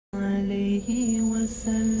alayhi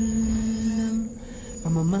wasallam.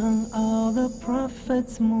 From among all the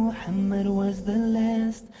prophets, Muhammad was the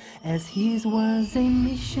last, as his was a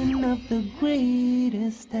mission of the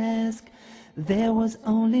greatest task. There was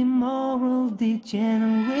only moral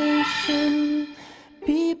degeneration.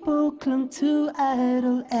 People clung to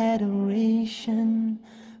idol adoration.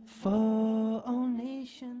 For all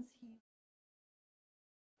nations.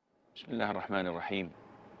 بسم الله الرحمن الرحيم.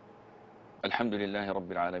 الحمد لله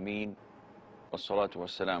رب العالمين، والصلاة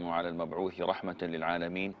والسلام على المبعوث رحمة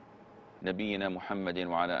للعالمين نبينا محمد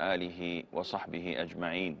وعلى آله وصحبه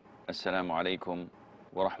أجمعين. السلام عليكم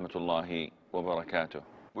ورحمة الله وبركاته.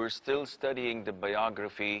 We're still studying the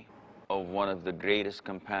biography of one of the greatest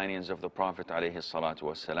companions of the Prophet عليه الصلاة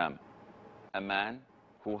والسلام, a man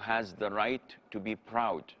who has the right to be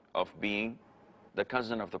proud of being the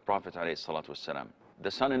cousin of the Prophet عليه الصلاة والسلام, the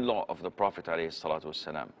son-in-law of the Prophet عليه الصلاة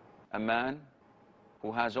والسلام, a man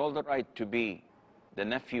who has all the right to be the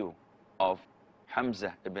nephew of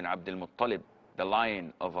Hamza ibn Abdul Muttalib, the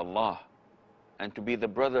lion of Allah, and to be the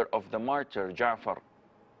brother of the martyr Ja'far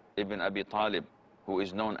ibn Abi Talib, who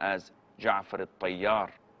is known as Ja'far al-Tayyar,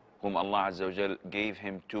 whom Allah Azza wa Jal gave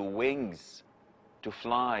him 2 wings to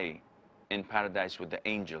fly in paradise with the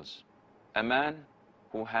angels. A man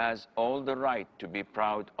who has all the right to be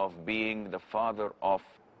proud of being the father of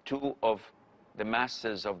 2 of the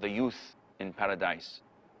masters of the youth in paradise,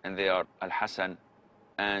 and they are al-Hassan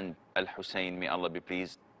and al-Hussein, may Allah be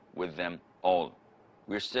pleased with them all.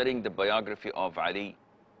 We're studying the biography of Ali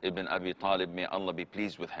ibn Abi Talib, may Allah be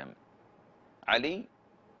pleased with him. Ali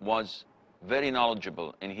was very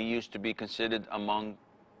knowledgeable, and he used to be considered among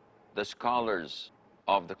the scholars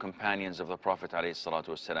of the companions of the Prophet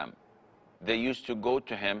ﷺ. They used to go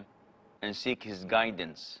to him and seek his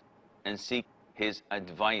guidance and seek his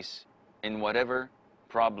advice in whatever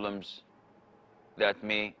problems that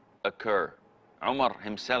may occur. Umar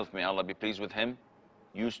himself, may Allah be pleased with him,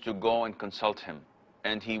 used to go and consult him,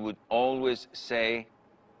 and he would always say,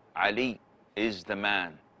 Ali is the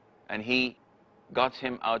man. And he got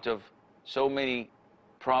him out of so many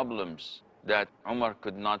problems that Umar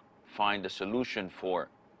could not find a solution for.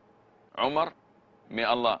 Umar, may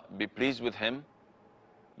Allah be pleased with him,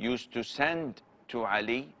 used to send to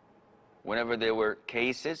Ali whenever there were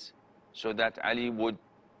cases, so that Ali would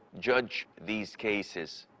judge these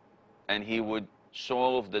cases and he would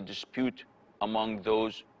solve the dispute among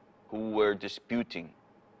those who were disputing.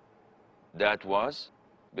 That was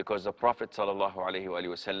because the Prophet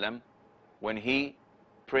ﷺ, when he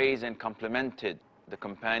praised and complimented the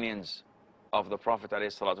companions of the Prophet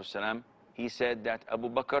ﷺ, he said that Abu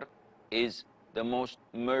Bakr is the most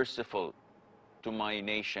merciful to my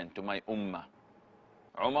nation, to my ummah.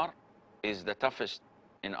 Umar is the toughest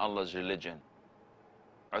in Allah's religion.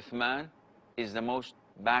 Uthman is the most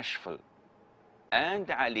bashful.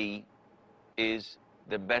 And Ali is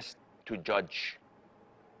the best to judge.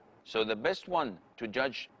 So the best one to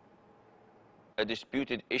judge a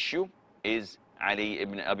disputed issue is Ali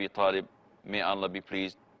ibn Abi Talib, may Allah be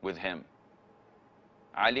pleased with him.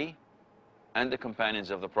 Ali and the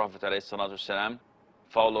companions of the Prophet ﷺ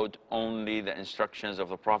followed only the instructions of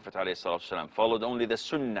the Prophet ﷺ, followed only the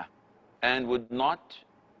Sunnah, and would not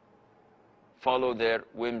follow their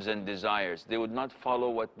whims and desires. They would not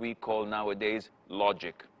follow what we call nowadays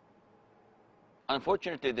logic.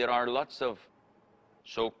 Unfortunately, there are lots of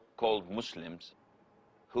so-called Muslims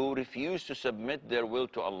who refuse to submit their will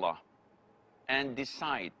to Allah and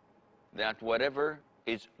decide that whatever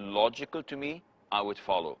is logical to me, I would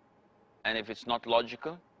follow. And if it's not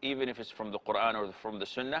logical, even if it's from the Quran or from the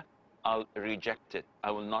Sunnah, I'll reject it.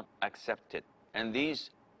 I will not accept it. And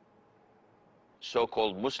these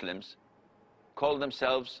so-called Muslims call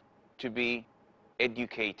themselves to be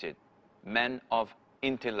educated, men of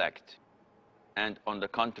intellect. And on the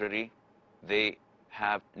contrary, they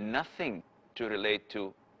have nothing to relate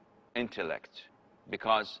to intellect,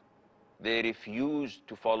 because they refuse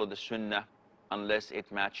to follow the Sunnah unless it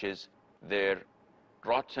matches their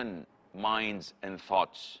rotten minds and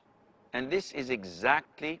thoughts. And this is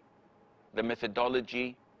exactly the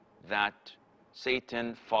methodology that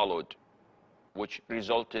Satan followed, which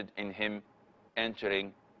resulted in him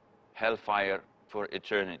entering hellfire for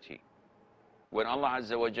eternity. When Allah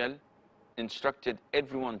Azza wa Jal instructed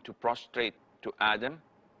everyone to prostrate to Adam,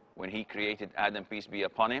 when he created Adam, peace be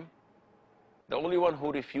upon him, the only one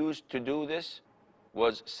who refused to do this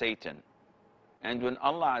was Satan. And when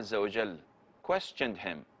Allah Azza wa Jal questioned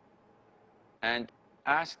him and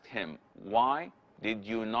asked him, why did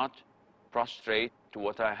you not prostrate to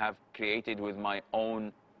what I have created with my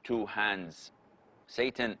own 2 hands?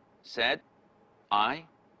 Satan said, I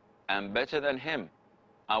am better than him.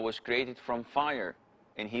 I was created from fire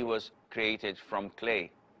and he was created from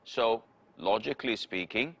clay. So, logically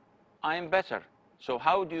speaking, I am better. So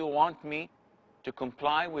how do you want me to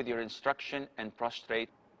comply with your instruction and prostrate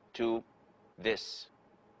to this?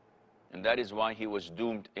 And that is why he was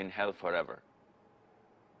doomed in hell forever.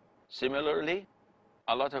 Similarly,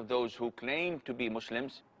 a lot of those who claim to be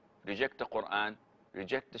Muslims reject the Quran,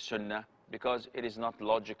 reject the Sunnah, because it is not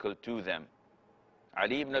logical to them.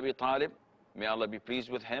 Ali ibn Abi Talib, may Allah be pleased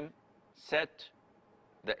with him, set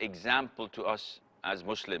the example to us as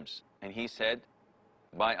Muslims. And he said,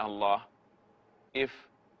 by Allah, if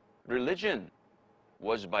religion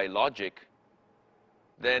was by logic,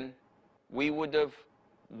 then we would have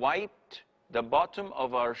wiped the bottom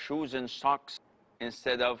of our shoes and socks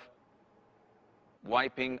instead of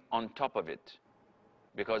wiping on top of it,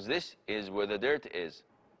 because this is where the dirt is.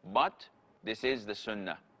 But this is the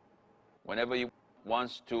Sunnah. Whenever you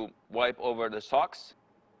wants to wipe over the socks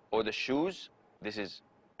or the shoes, this is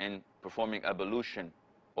in performing ablution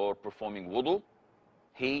or performing wudu,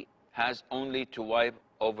 he has only to wipe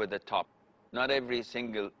over the top. Not every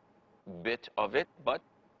single bit of it, but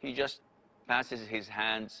he just passes his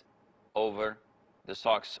hands over the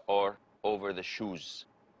socks or over the shoes.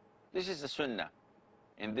 This is the Sunnah.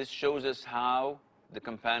 And this shows us how the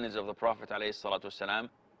companions of the Prophet ﷺ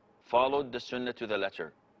followed the Sunnah to the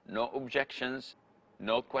letter. No objections,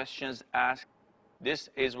 no questions asked. This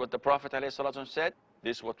is what the Prophet ﷺ said.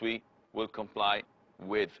 This is what we will comply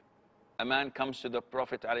with. A man comes to the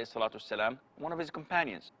Prophet ﷺ, one of his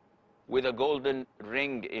companions, with a golden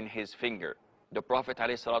ring in his finger. The Prophet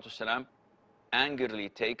ﷺ angrily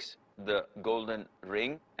takes the golden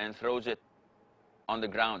ring and throws it on the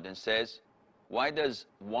ground and says, why does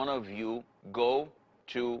one of you go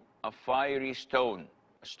to a fiery stone,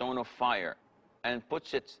 a stone of fire, and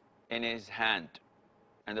puts it in his hand?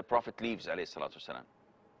 And the Prophet leaves, ﷺ.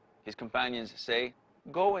 His companions say,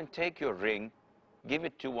 go and take your ring, give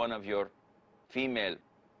it to one of your female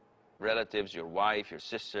relatives, your wife, your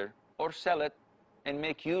sister, or sell it and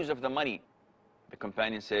make use of the money. The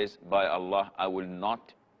companion says, by Allah, I will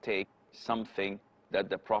not take something that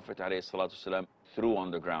the Prophet ﷺ threw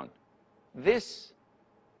on the ground. This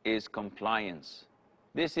is compliance.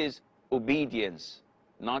 This is obedience,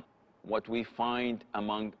 not what we find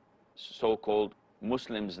among so-called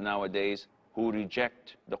Muslims nowadays who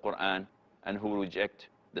reject the Quran and who reject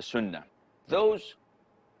the Sunnah. Those,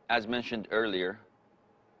 as mentioned earlier,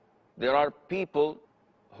 there are people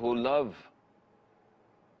who love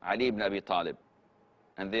Ali ibn Abi Talib,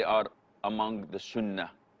 and they are among the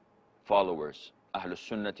Sunnah followers, Ahlus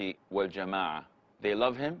Sunnati wal Jama'ah. They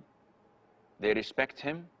love him, they respect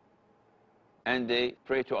him, and they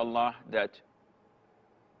pray to Allah that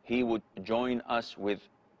he would join us with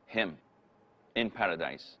him in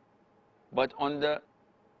paradise. But on the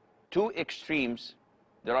two extremes,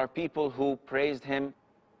 there are people who praised him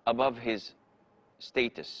above his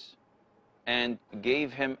status and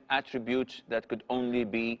gave him attributes that could only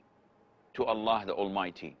be to Allah the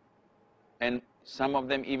Almighty. And some of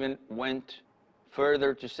them even went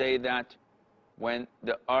further to say that when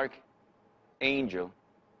the archangel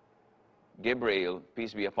Gabriel,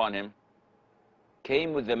 peace be upon him,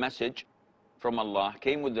 came with the message from Allah,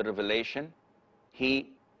 came with the revelation,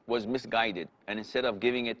 he was misguided, and instead of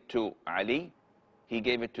giving it to Ali, he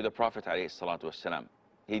gave it to the Prophet ﷺ.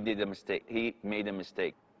 He did a mistake, he made a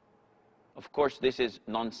mistake. Of course, this is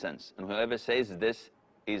nonsense, and whoever says this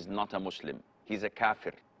is not a Muslim. He's a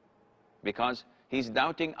kafir, because he's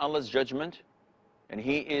doubting Allah's judgment, and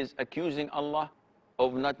he is accusing Allah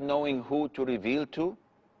of not knowing who to reveal to,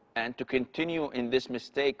 and to continue in this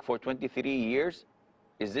mistake for 23 years.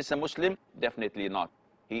 Is this a Muslim? Definitely not.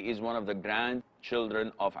 He is one of the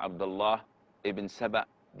grandchildren of Abdullah ibn Saba,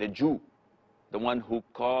 the Jew, the one who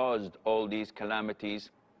caused all these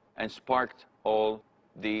calamities and sparked all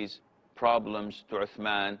these problems to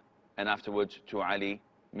Uthman and afterwards to Ali.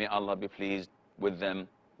 May Allah be pleased with them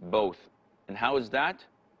both. And how is that?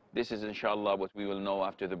 This is inshallah what we will know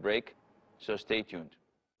after the break, so stay tuned.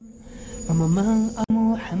 From among us,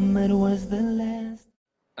 Muhammad was the last.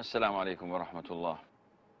 Assalamu alaikum wa rahmatullah.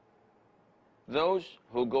 Those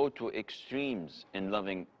who go to extremes in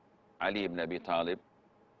loving Ali ibn Abi Talib,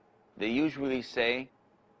 they usually say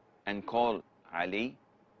and call Ali,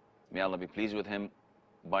 may Allah be pleased with him,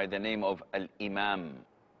 by the name of Al-Imam.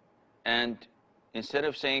 And instead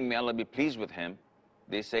of saying may Allah be pleased with him,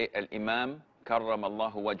 they say Al-Imam karram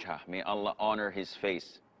Allahu wajhah, may Allah honor his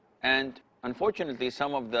face. And unfortunately,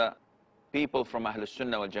 some of the people from Ahlus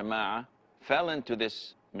Sunnah wal Jama'ah fell into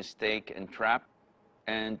this mistake and trap,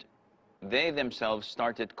 and they themselves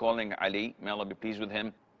started calling Ali, may Allah be pleased with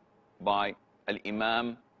him, by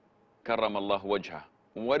al-imam karramallahu wajha.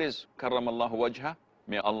 What is karramallahu wajha?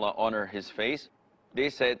 May Allah honor his face. They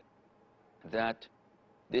said that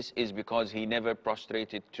this is because he never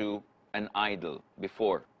prostrated to an idol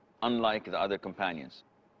before, unlike the other companions.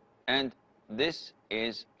 And this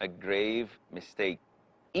is a grave mistake.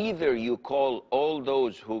 Either you call all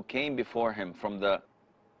those who came before him from the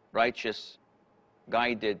righteous,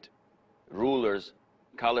 guided rulers,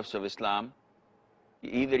 caliphs of Islam,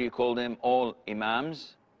 either you call them all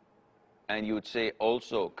imams, and you would say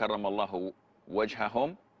also karramallahu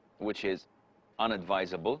wajhahum, which is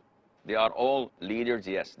unadvisable. They are all leaders,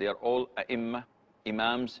 yes. They are all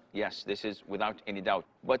imams, yes. This is without any doubt.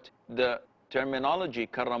 But the terminology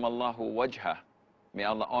karramallahu wajha, may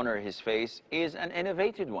Allah honor his face, is an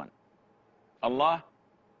innovated one. Allah,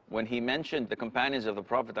 when he mentioned the companions of the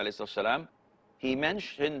Prophet ﷺ, he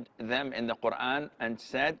mentioned them in the Quran and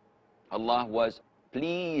said Allah was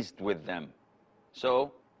pleased with them.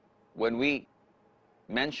 So when we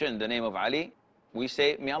mention the name of Ali, we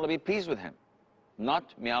say may Allah be pleased with him,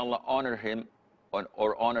 not may Allah honor him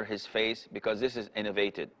or honor his face, because this is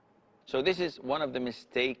innovated. So this is one of the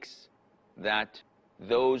mistakes that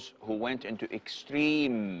those who went into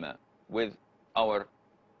extreme with our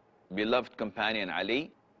beloved companion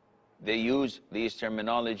Ali, they use these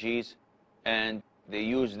terminologies and they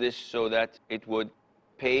use this so that it would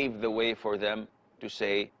pave the way for them to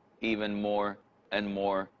say even more and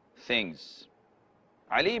more things.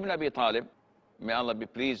 Ali ibn Abi Talib, may Allah be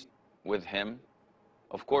pleased with him,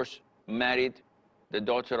 of course, married the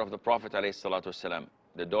daughter of the Prophet ﷺ,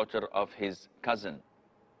 the daughter of his cousin,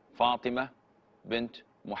 Fatima bint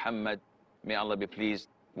Muhammad, may Allah be pleased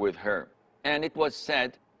with her. And it was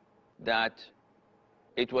said that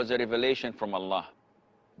it was a revelation from Allah,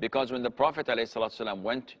 because when the Prophet ﷺ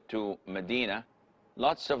went to Medina,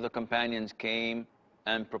 lots of the companions came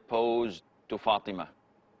and proposed to Fatima,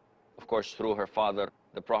 of course through her father,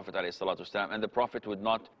 the Prophet ﷺ, and the Prophet would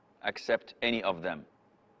not accept any of them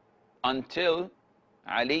until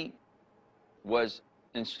Ali was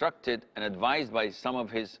instructed and advised by some of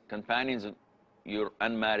his companions, you're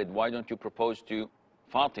unmarried, why don't you propose to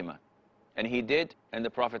Fatima? And he did, and the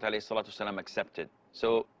Prophet ﷺ accepted.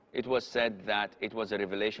 So it was said that it was a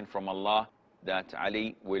revelation from Allah that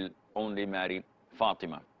Ali will only marry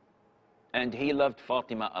Fatima. And he loved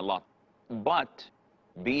Fatima a lot. But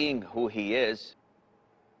being who he is,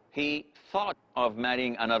 he thought of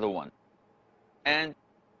marrying another one. And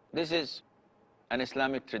this is an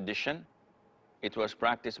Islamic tradition. It was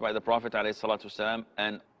practiced by the Prophet ﷺ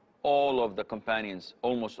and all of the companions,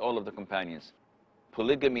 almost all of the companions.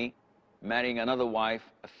 Polygamy, marrying another wife,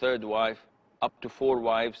 a third wife, up to 4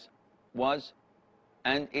 wives, was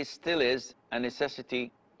and it still is a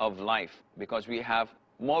necessity of life, because we have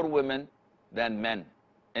more women than men.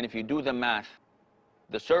 And if you do the math,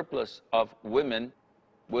 the surplus of women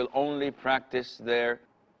will only practice their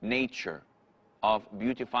nature of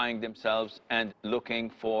beautifying themselves and looking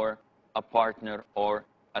for a partner or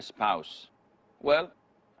a spouse. Well,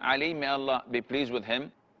 Ali, may Allah be pleased with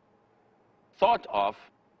him, thought of,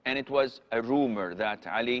 and it was a rumor that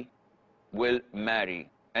Ali will marry.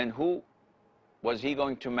 And who was he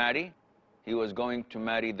going to marry? He was going to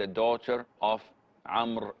marry the daughter of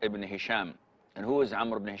Amr ibn Hisham. And who is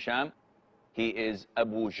Amr ibn Hisham? He is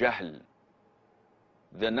Abu Jahl,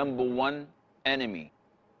 the #1 enemy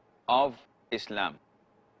of Islam,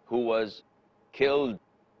 who was killed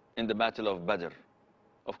in the Battle of Badr.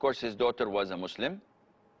 Of course, his daughter was a Muslim.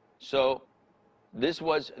 So this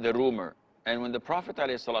was the rumor. And when the Prophet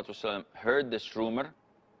ﷺ heard this rumor,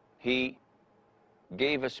 he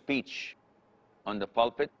gave a speech on the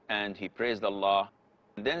pulpit and he praised Allah,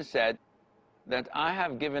 and then said that I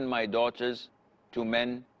have given my daughters to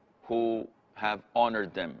men who have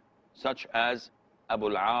honored them, such as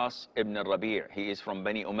Abu al-As ibn al-Rabi'. He is from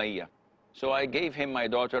Bani Umayyah. So I gave him my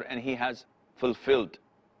daughter and he has fulfilled,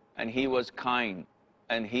 and he was kind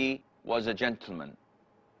and he was a gentleman.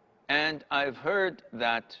 And I've heard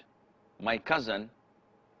that my cousin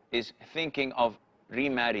is thinking of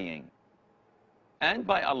remarrying. And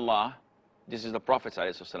by Allah, this is the Prophet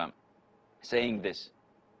ﷺ saying this,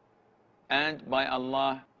 and by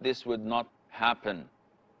Allah, this would not happen,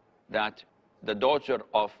 that the daughter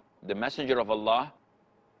of the Messenger of Allah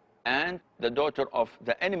and the daughter of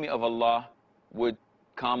the enemy of Allah would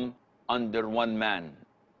come under one man,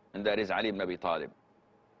 and that is Ali ibn Abi Talib.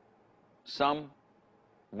 Some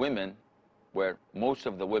women, where most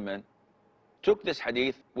of the women, took this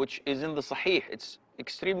hadith, which is in the Sahih. It's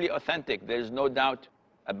extremely authentic, there's no doubt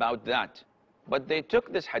about that. But they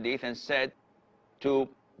took this hadith and said to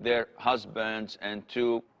their husbands and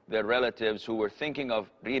to their relatives who were thinking of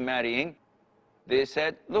remarrying, They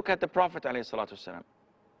said, look at the Prophet ﷺ.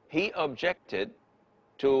 He objected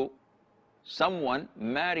to someone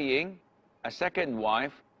marrying a second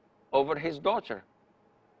wife over his daughter.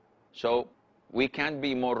 So we can't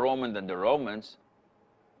be more Roman than the Romans.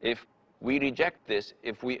 If we reject this,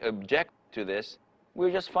 if we object to this,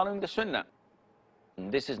 we're just following the Sunnah.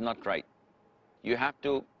 And this is not right. You have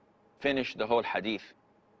to finish the whole hadith.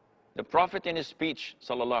 The Prophet in his speech,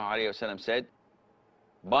 sallallahu alaihi wasallam, said,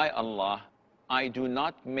 by Allah, I do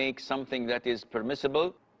not make something that is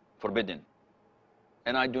permissible forbidden,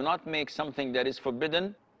 and I do not make something that is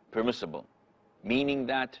forbidden permissible. Meaning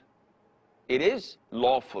that it is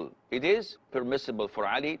lawful, it is permissible for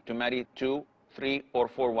Ali to marry 2, 3, or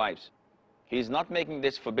 4 wives. He is not making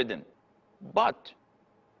this forbidden. But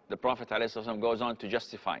the Prophet ﷺ goes on to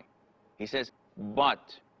justify. He says,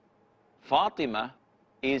 but Fatima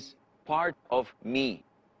is part of me,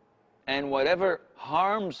 and whatever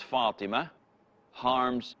harms Fatima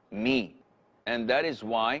harms me. And that is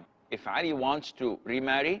why if Ali wants to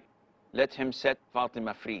remarry, let him set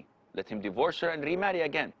Fatima free. Let him divorce her and remarry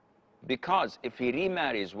again. Because if he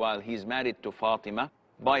remarries while he's married to Fatima,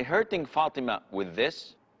 by hurting Fatima with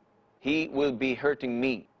this, he will be hurting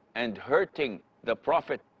me, and hurting the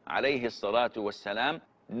Prophet alayhi salatu wasalam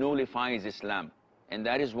nullifies Islam. And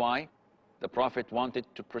that is why the Prophet wanted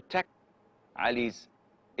to protect Ali's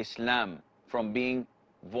Islam from being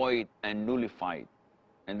void and nullified.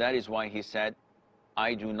 And that is why he said,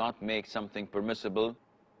 I do not make something permissible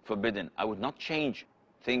forbidden. I would not change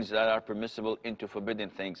things that are permissible into forbidden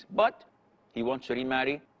things. But he wants to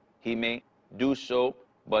remarry, he may do so,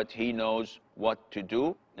 but he knows what to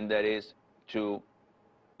do, and that is to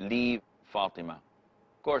leave Fatima.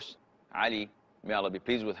 Of course, Ali, may Allah be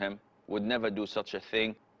pleased with him, would never do such a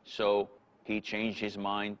thing, so he changed his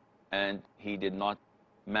mind and he did not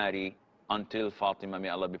marry until Fatima, may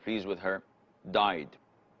Allah be pleased with her, died.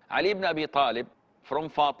 Ali ibn Abi Talib, from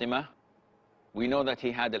Fatima, we know that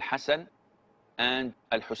he had al-Hassan and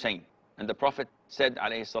al-Hussein. And the Prophet said,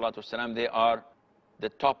 alayhi salatu wasalam, they are the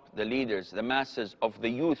top, the leaders, the masses of the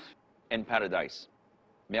youth in paradise.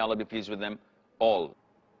 May Allah be pleased with them all.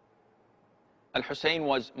 Al-Hussein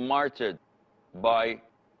was martyred by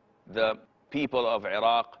the people of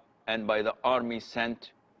Iraq and by the army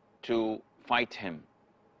sent to fight him.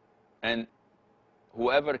 And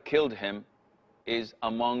whoever killed him is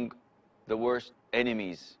among the worst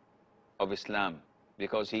enemies of Islam,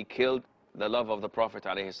 because he killed the love of the Prophet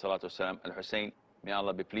alayhi salatu wasalam. Al-Hussein, may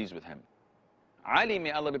Allah be pleased with him. Ali,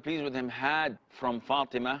 may Allah be pleased with him, had from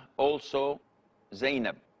Fatima also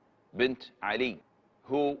Zainab bint Ali,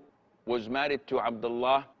 who was married to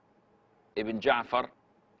Abdullah ibn Ja'far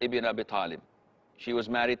ibn Abi Talib. She was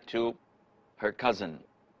married to her cousin.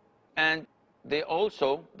 And they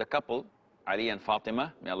also, the couple, Ali and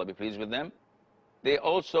Fatima, may Allah be pleased with them, they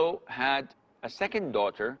also had a second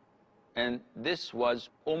daughter, and this was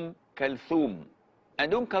Kulthum.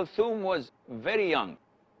 And Kulthum was very young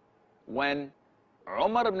when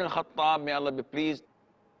Umar ibn al-Khattab, may Allah be pleased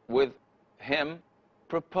with him,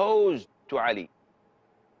 proposed to Ali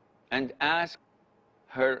and asked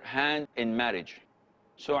her hand in marriage.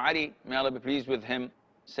 So Ali, may Allah be pleased with him,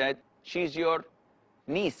 said, she's your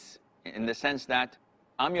niece, in the sense that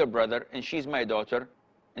I'm your brother and she's my daughter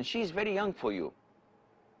and she's very young for you.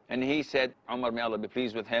 And he said, Umar, may Allah be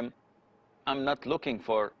pleased with him, I'm not looking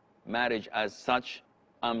for marriage as such,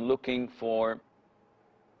 I'm looking for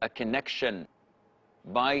a connection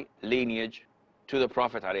by lineage to the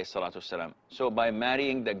Prophet ﷺ. So by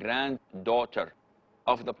marrying the granddaughter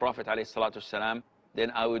of the Prophet ﷺ,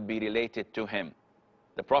 then I would be related to him.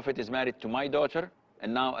 The Prophet is married to my daughter,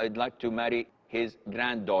 and now I'd like to marry his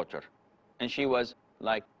granddaughter. And she was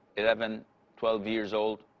like 11, 12 years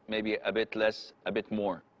old, maybe a bit less, a bit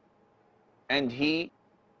more. And he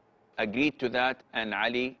agreed to that, and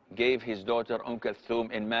Ali gave his daughter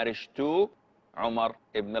Kulthum in marriage to Umar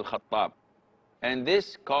ibn al-Khattab. And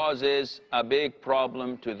this causes a big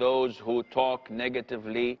problem to those who talk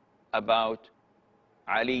negatively about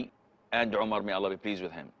Ali and Umar, may Allah be pleased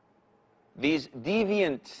with him. These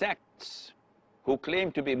deviant sects who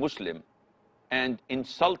claim to be Muslim and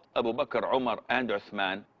insult Abu Bakr, Umar, and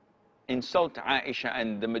Uthman, insult Aisha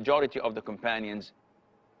and the majority of the companions,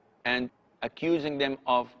 and accusing them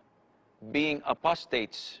of being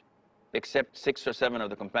apostates, except 6 or 7 of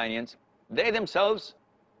the companions, they themselves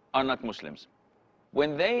are not Muslims.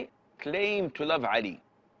 When they claim to love Ali,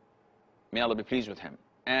 may Allah be pleased with him,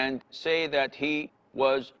 and say that he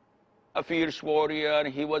was a fierce warrior,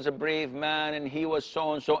 he was a brave man, and he was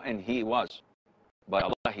so and so, and he was. By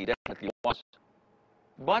Allah, he definitely was.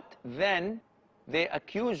 But then they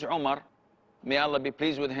accuse Umar may Allah be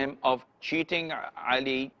pleased with him, of cheating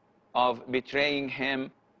Ali, of betraying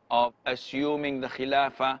him, of assuming the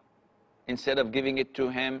Khilafah instead of giving it to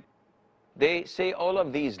him. They say all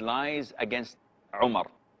of these lies against Umar.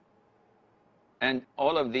 And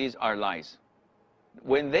all of these are lies.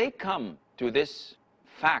 When they come to this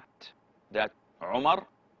fact that Umar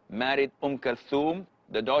married Kulthum,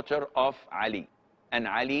 the daughter of Ali, and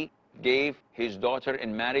Ali gave his daughter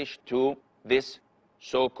in marriage to this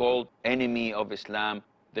so-called enemy of Islam,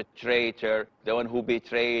 the traitor, the one who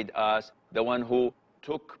betrayed us, the one who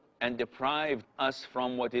took and deprived us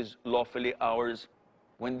from what is lawfully ours.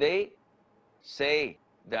 When they say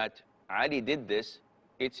that Ali did this,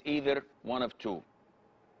 it's either one of two.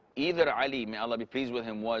 Either Ali, may Allah be pleased with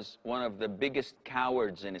him, was one of the biggest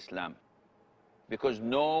cowards in Islam, because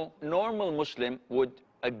no normal Muslim would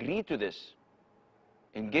agree to this.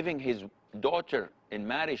 In giving his daughter in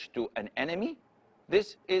marriage to an enemy,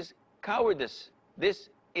 this is cowardice. This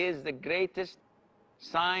is the greatest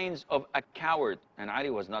signs of a coward, and Ali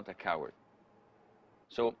was not a coward.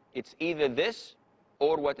 So it's either this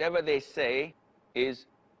or whatever they say is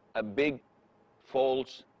a big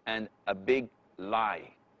false and a big lie.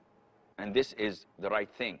 And this is the right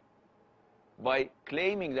thing. By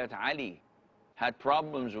claiming that Ali had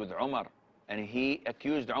problems with Umar, and he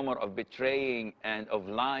accused Umar of betraying and of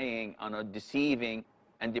lying and of deceiving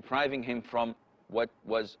and depriving him from what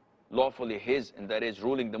was lawfully his, and that is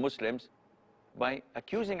ruling the Muslims, by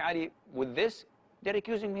accusing Ali with this, they're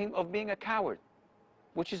accusing him of being a coward,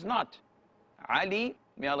 which is not. Ali,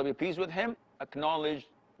 may Allah be pleased with him, acknowledged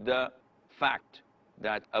the fact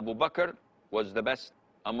that Abu Bakr was the best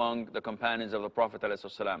among the companions of the Prophet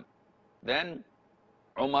ﷺ. Then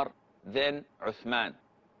Umar, then Uthman.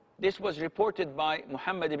 This was reported by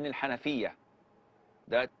Muhammad ibn al-Hanafiyyah,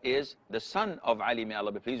 that is the son of Ali, may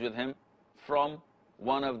Allah be pleased with him, from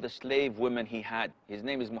one of the slave women he had. His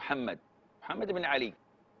name is Muhammad ibn Ali.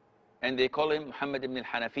 And they call him Muhammad ibn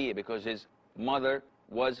al-Hanafiyyah because his mother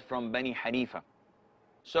was from Bani Hanifa.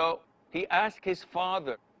 So he asked his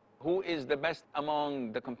father, who is the best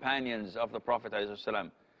among the companions of the Prophet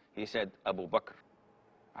ﷺ? He said, Abu Bakr.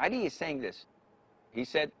 Ali is saying this. He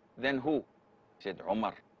said, then who? He said,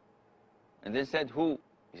 Umar. And then said, who?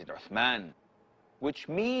 He said, Uthman. Which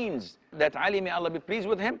means that Ali, may Allah be pleased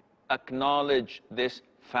with him, acknowledge this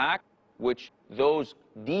fact which those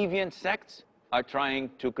deviant sects are trying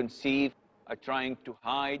to conceive, are trying to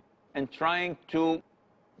hide, and trying to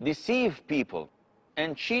deceive people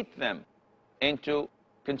and cheat them into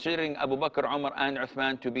considering Abu Bakr, Umar, and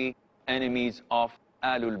Uthman to be enemies of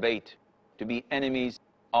Ahlul Bayt, to be enemies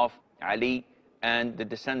of Ali and the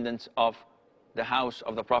descendants of the house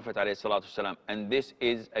of the Prophet ﷺ. And this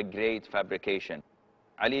is a great fabrication.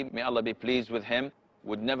 Ali, may Allah be pleased with him,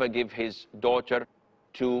 would never give his daughter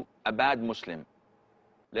to a bad Muslim,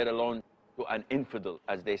 let alone to an infidel,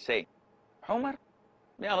 as they say. Umar,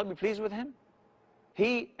 may Allah be pleased with him,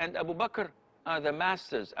 he and Abu Bakr are the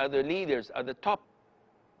masters, are the leaders, are the top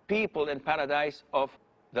people in paradise of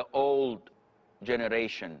the old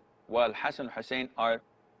generation, while Hassan and Hussein are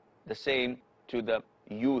the same to the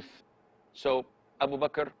youth. So Abu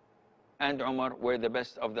Bakr and Umar were the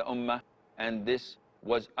best of the ummah, and this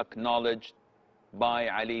was acknowledged by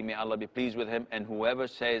Ali, may Allah be pleased with him, and whoever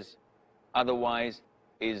says otherwise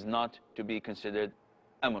is not to be considered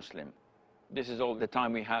a Muslim. This is all the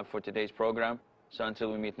time we have for today's program. So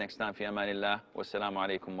until we meet next time, fi amanillah, wassalamu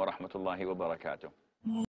alaikum wa rahmatullahi wa barakatuh.